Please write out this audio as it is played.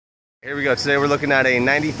Here we go. Today we're looking at a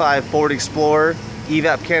 95 Ford Explorer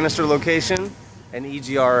EVAP canister location and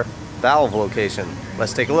EGR valve location.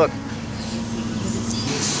 Let's take a look.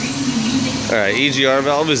 Alright, EGR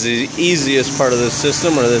valve is the easiest part of this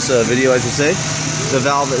system, or this video I should say. The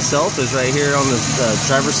valve itself is right here on the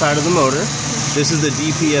driver's side of the motor. This is the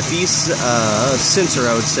DPFE sensor,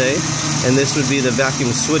 I would say, and this would be the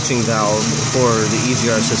vacuum switching valve for the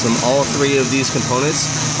EGR system. All three of these components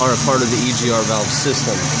are a part of the EGR valve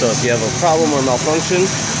system. So if you have a problem or malfunction,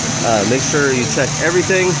 make sure you check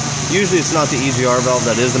everything. Usually it's not the EGR valve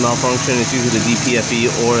that is the malfunction, it's usually the DPFE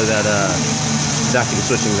or that vacuum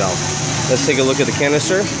switching valve. Let's take a look at the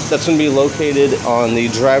canister. That's going to be located on the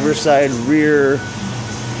driver's side rear,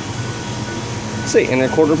 inner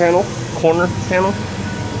corner panel. Corner,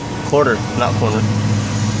 not corner.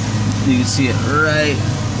 You can see it right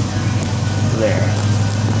there.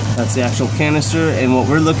 That's the actual canister, and what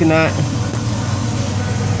we're looking at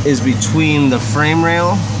is between the frame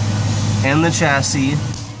rail and the chassis,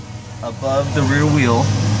 above the rear wheel,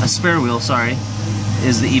 a spare wheel, sorry,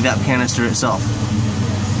 is the EVAP canister itself.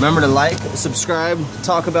 Remember to like, subscribe,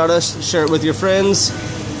 talk about us, share it with your friends.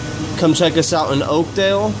 Come check us out in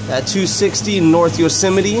Oakdale at 260 North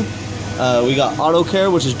Yosemite. We got Auto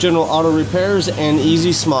Care, which is general auto repairs, and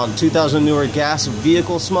Easy Smog, 2000 newer gas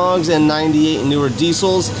vehicle smogs and 98 newer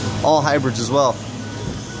diesels, all hybrids as well.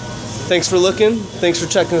 Thanks for looking. Thanks for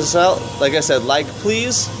checking us out. Like I said, like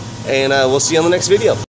please, and we'll see you on the next video.